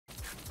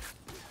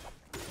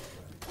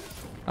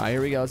All right,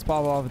 here we go. Let's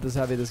pop off with this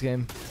heavy this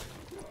game.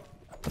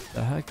 What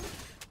the heck?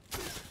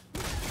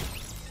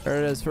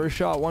 There it is. First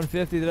shot,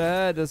 150 to the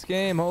head this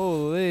game.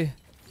 Holy.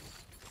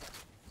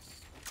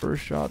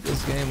 First shot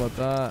this game with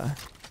that.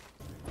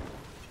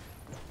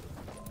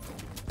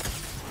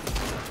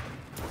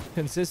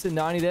 Consistent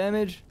 90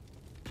 damage.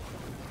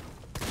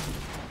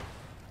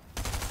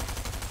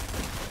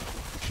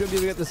 Should be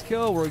able to get this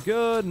kill. We're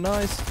good.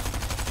 Nice.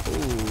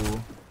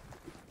 Ooh.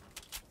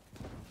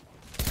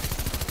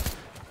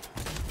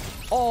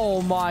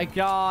 Oh my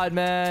god,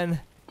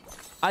 man.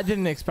 I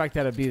didn't expect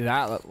that to be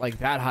that like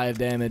that high of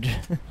damage.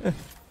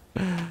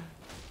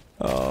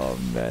 Oh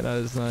man, that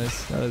is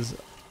nice. That is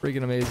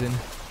freaking amazing.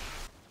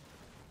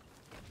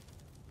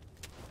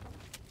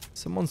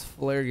 Someone's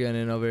flare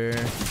gunning over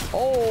here.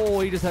 Oh,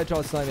 he just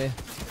headshot sniped me.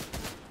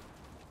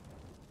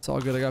 It's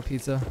all good. I got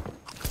pizza.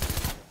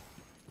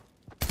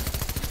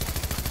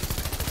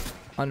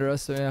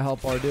 Underestimate how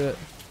far do it.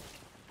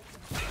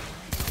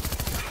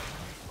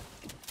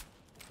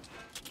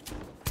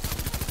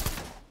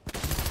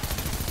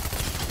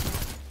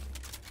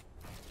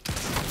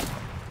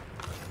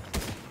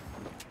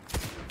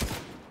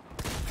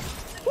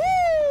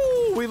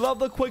 Woo! We love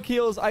the quick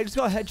heals. I just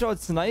got headshot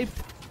sniped.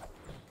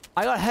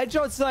 I got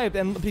headshot sniped,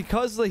 and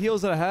because of the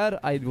heals that I had,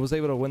 I was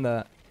able to win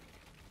that.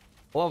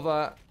 Love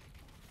that.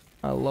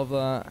 I love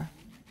that.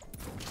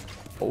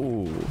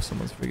 Oh,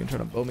 someone's freaking trying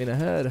to bow me in the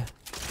head.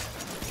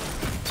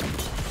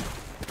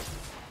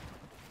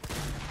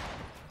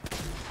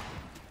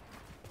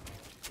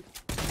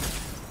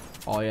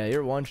 Oh yeah,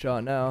 you're one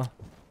shot now.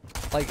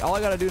 Like all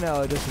I gotta do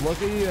now is just look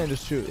at you and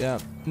just shoot. Yeah,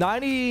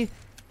 90.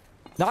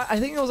 I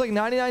think it was like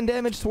 99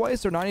 damage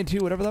twice or 92,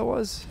 whatever that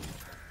was.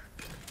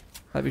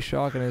 That'd be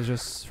shocking. It's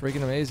just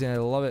freaking amazing. I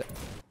love it.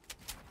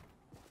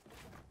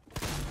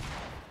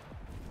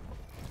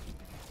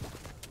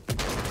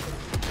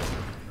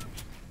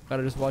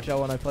 Gotta just watch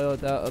out when I play like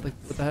that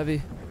with the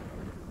heavy.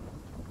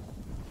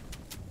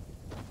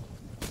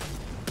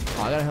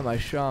 Oh, I gotta hit my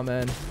shot,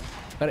 man.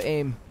 Gotta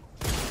aim.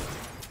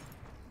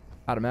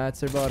 Out of mats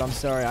there, bud. I'm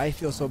sorry. I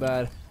feel so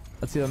bad.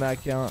 Let's see the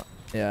mat count.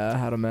 Yeah,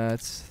 out of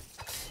mats.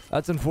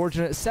 That's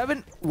unfortunate.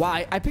 7.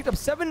 Why? I picked up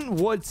 7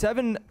 wood,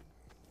 7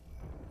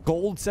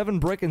 gold, 7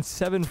 brick, and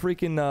 7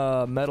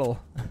 freaking metal.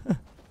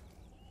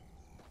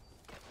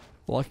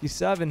 Lucky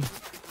 7.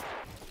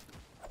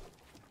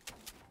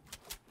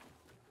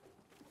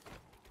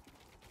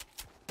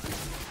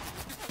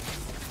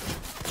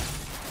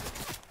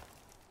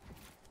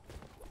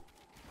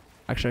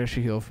 Actually, I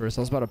should heal first.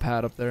 I was about to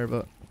pad up there,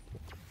 but...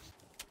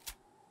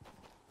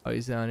 Oh,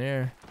 he's down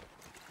here.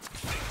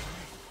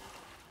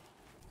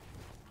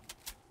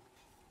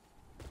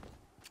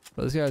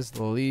 But this guy's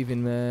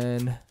leaving,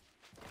 man.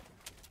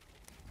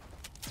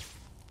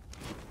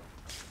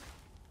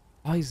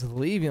 Oh, he's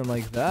leaving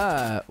like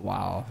that.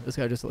 Wow. This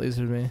guy just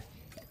lasered me.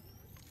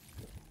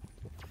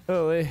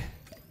 Holy.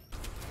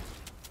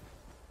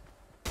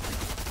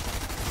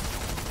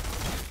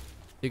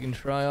 You can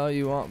try all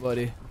you want,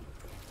 buddy.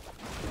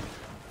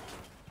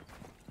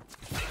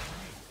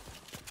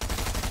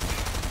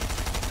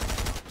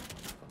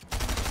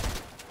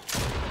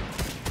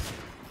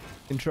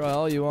 You can try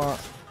all you want.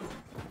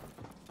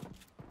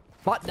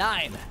 Bot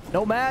 9.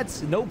 No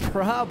mats, no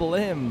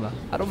problem.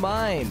 I don't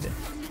mind.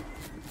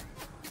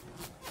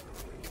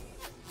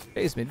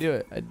 Chase me, do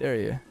it. I dare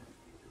you.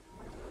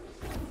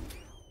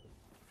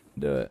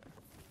 Do it.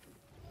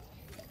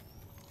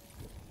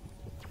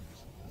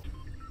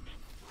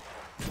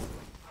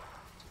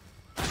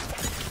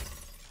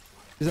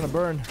 He's gonna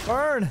burn.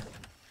 Burn!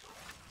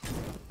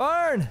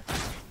 Burn!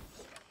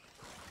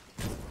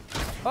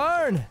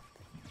 Burn!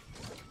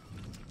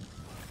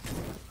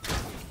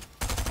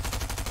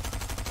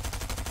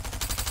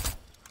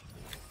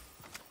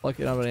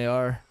 Lucky I don't have an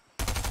AR.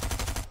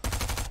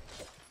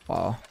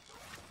 Wow.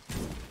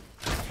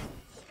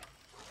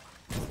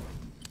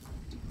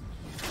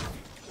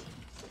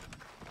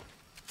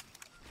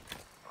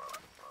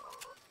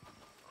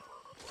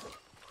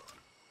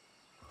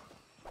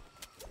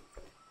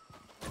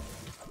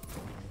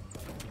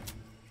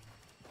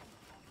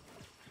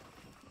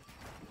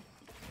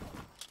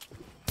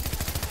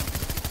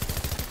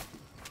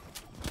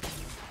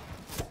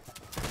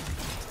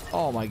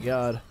 Oh my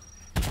god.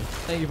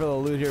 Thank you for the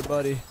loot here,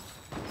 buddy.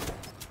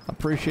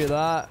 Appreciate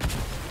that.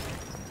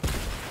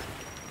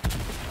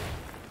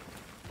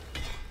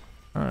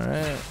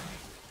 Alright.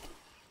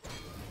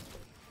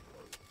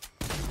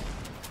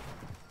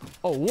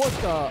 Oh, what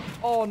the?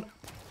 Oh,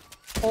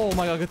 oh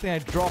my god, good thing I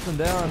dropped him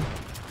down.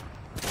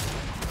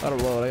 I gotta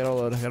load, I gotta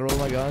load. I gotta roll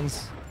my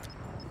guns.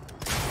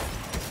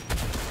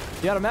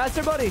 You got a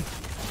master, buddy?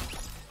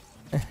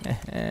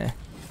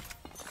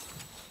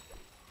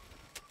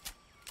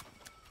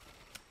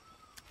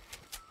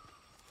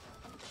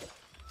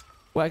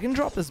 Well, I can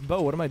drop this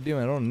bow. What am I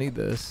doing? I don't need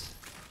this.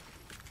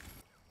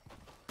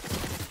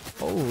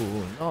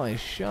 Oh,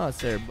 nice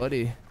shots there,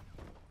 buddy.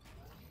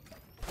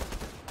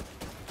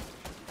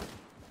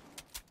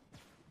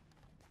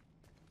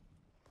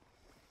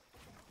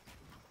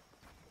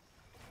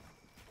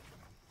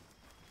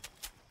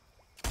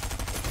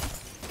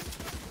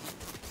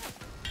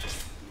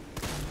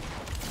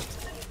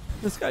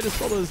 This guy just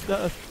fell to his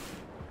death.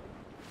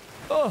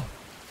 Oh!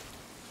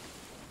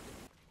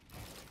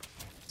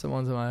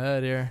 Someone's in my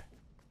head here.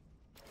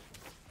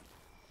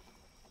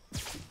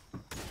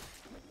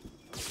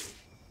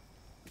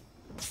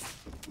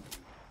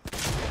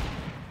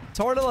 It's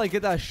hard to like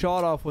get that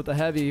shot off with the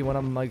heavy when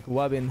I'm like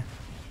webbing.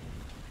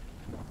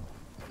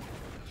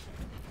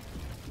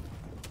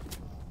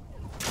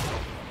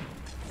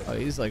 Oh,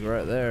 he's like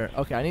right there.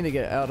 Okay, I need to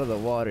get out of the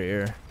water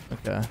here.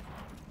 Okay.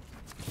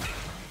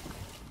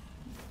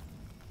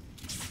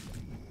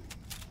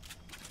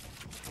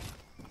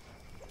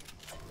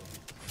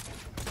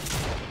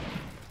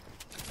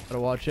 Gotta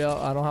watch out.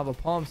 I don't have a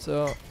pump,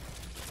 so.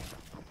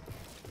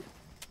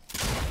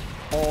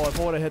 Oh, if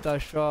I would have hit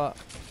that shot.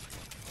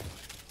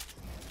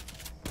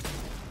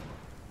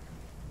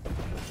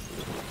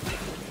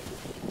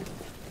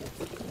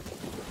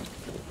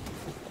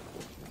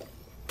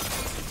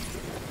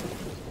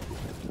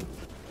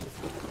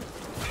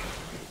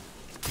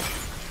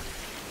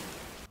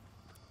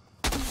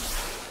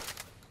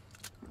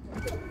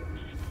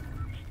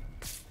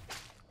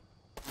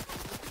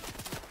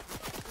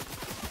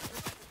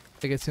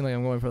 Make it seem like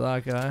I'm going for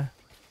that guy.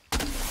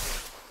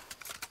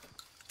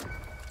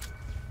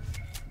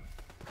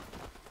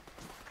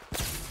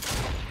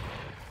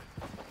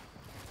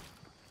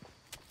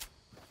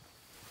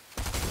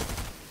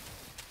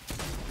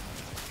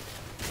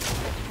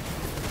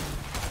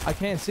 I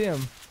can't see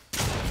him.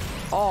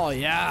 Oh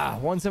yeah,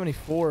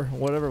 174,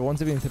 whatever,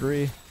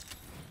 173.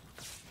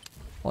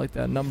 I like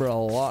that number a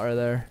lot right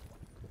there.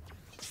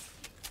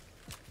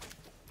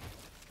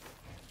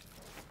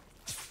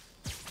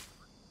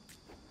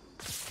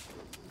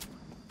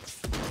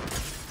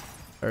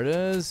 There it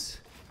is.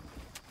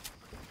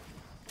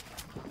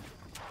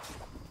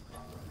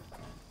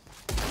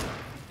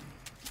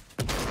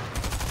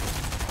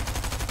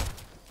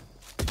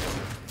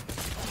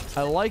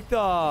 I like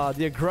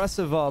the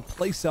aggressive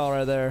play style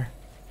right there.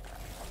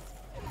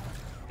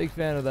 Big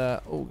fan of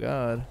that. Oh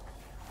god.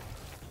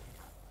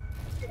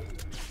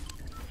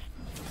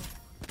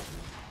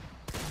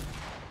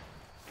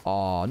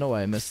 Oh no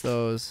way I missed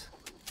those.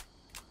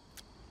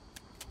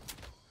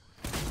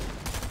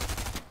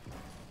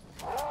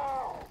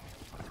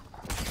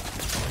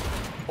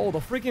 Oh, the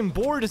freaking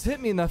board just hit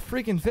me in the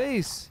freaking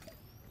face.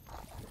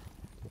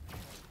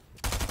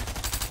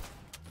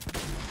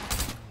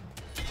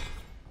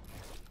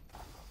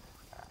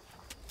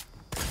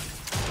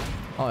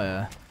 Oh,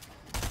 yeah.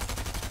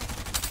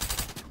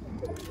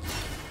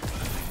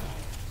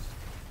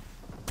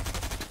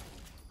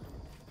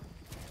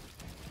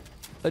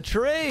 A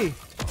tree!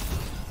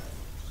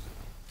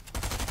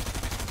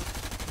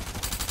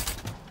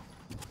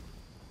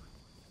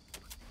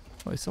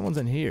 Oh, someone's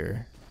in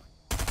here.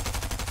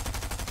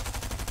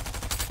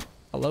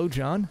 Hello,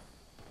 John?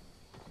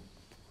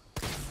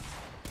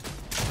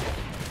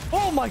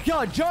 Oh my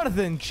god,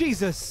 Jonathan!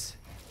 Jesus!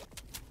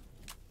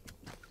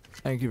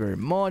 Thank you very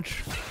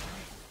much.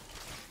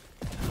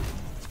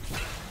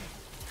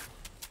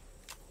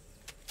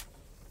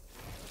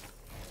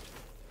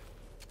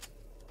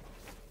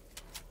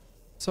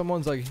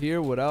 Someone's like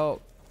here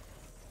without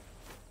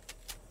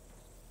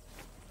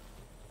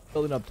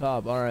building up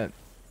top. Alright.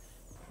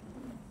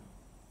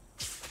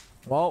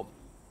 Well.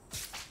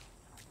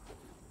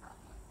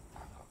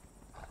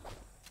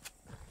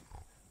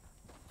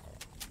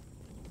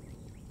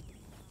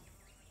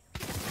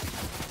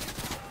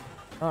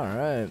 All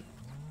right.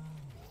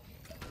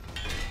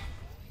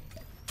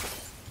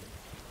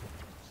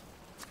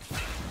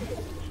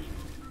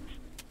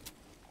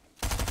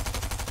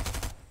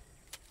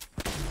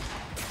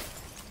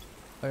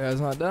 That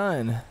guy's not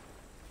done.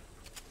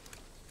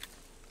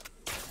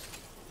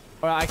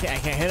 Well, I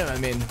can't hit him. I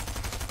mean,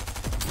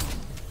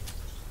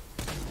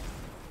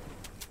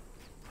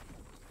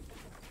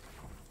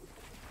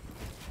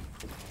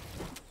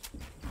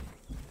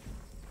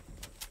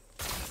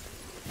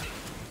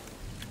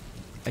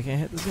 I can't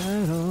hit this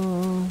guy at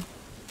all.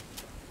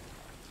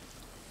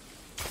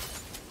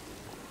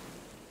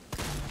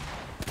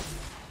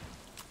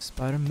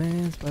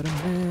 Spider-Man,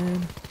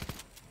 Spider-Man.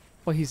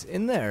 Oh, he's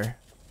in there.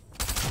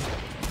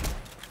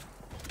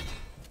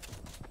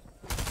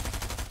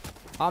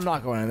 I'm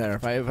not going in there.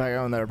 If I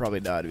go in there, I'll probably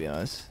die, to be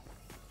honest.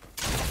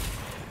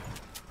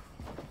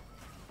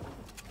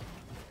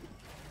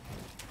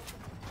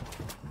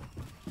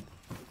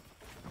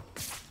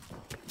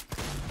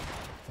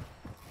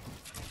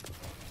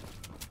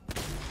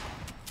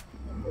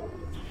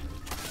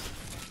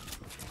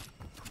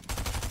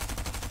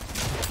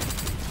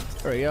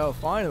 There we go.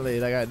 Finally,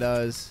 that guy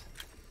does.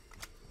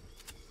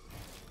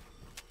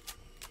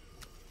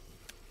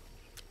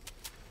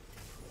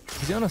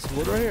 Is he on this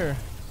wood right here?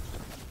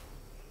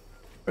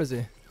 Where is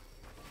he?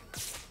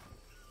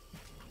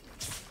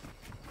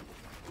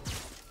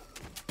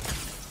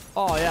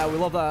 Oh yeah, we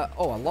love that.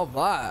 Oh, I love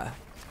that.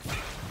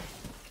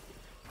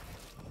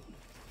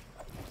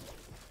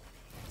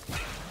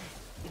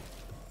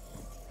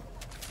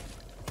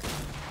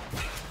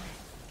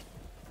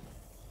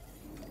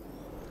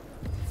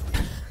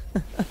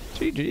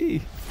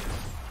 GG.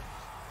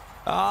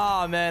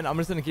 Ah, man. I'm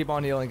just going to keep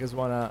on healing because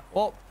why not?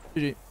 Well,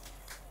 GG.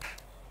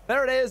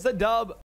 There it is. The dub.